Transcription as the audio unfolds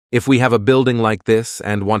If we have a building like this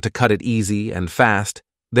and want to cut it easy and fast,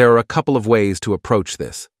 there are a couple of ways to approach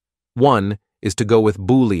this. One is to go with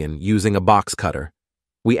Boolean using a box cutter.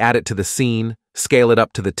 We add it to the scene, scale it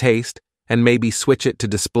up to the taste, and maybe switch it to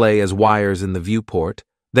display as wires in the viewport.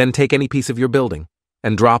 Then take any piece of your building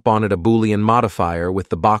and drop on it a Boolean modifier with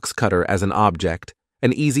the box cutter as an object.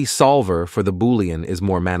 An easy solver for the Boolean is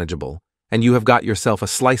more manageable, and you have got yourself a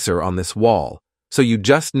slicer on this wall. So you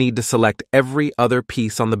just need to select every other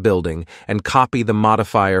piece on the building and copy the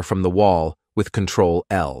modifier from the wall with Control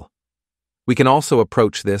L. We can also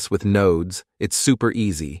approach this with nodes. It's super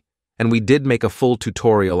easy, and we did make a full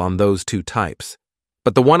tutorial on those two types.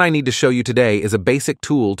 But the one I need to show you today is a basic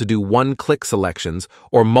tool to do one-click selections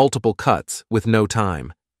or multiple cuts with no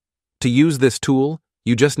time. To use this tool,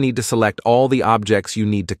 you just need to select all the objects you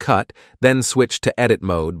need to cut, then switch to edit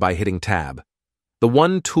mode by hitting Tab. The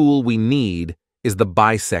one tool we need is the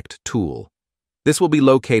bisect tool. This will be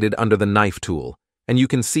located under the knife tool, and you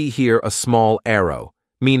can see here a small arrow,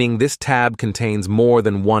 meaning this tab contains more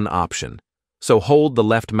than one option. So hold the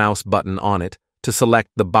left mouse button on it to select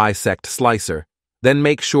the bisect slicer, then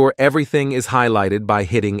make sure everything is highlighted by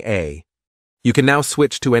hitting A. You can now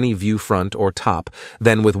switch to any view front or top,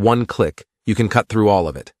 then with one click, you can cut through all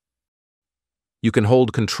of it. You can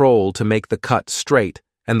hold Control to make the cut straight,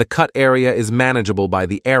 and the cut area is manageable by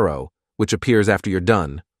the arrow, which appears after you're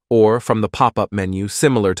done, or from the pop-up menu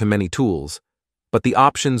similar to many tools. But the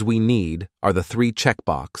options we need are the three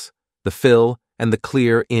checkbox, the fill, and the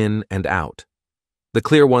clear in and out. The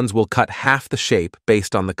clear ones will cut half the shape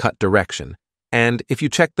based on the cut direction, and if you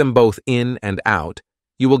check them both in and out,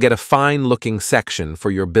 you will get a fine-looking section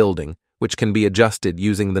for your building, which can be adjusted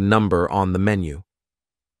using the number on the menu.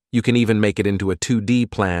 You can even make it into a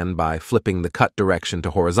 2D plan by flipping the cut direction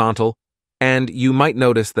to horizontal, and you might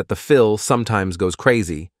notice that the fill sometimes goes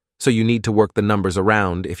crazy, so you need to work the numbers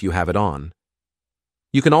around if you have it on.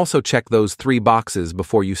 You can also check those three boxes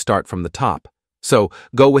before you start from the top, so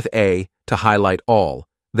go with A to highlight all,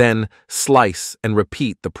 then slice and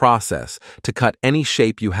repeat the process to cut any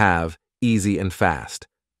shape you have, easy and fast.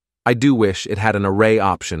 I do wish it had an array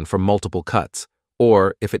option for multiple cuts,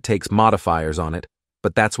 or if it takes modifiers on it,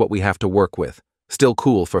 but that's what we have to work with. Still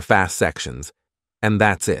cool for fast sections. And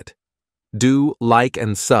that's it. Do like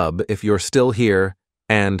and sub if you're still here,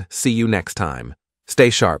 and see you next time. Stay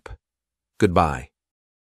sharp. Goodbye.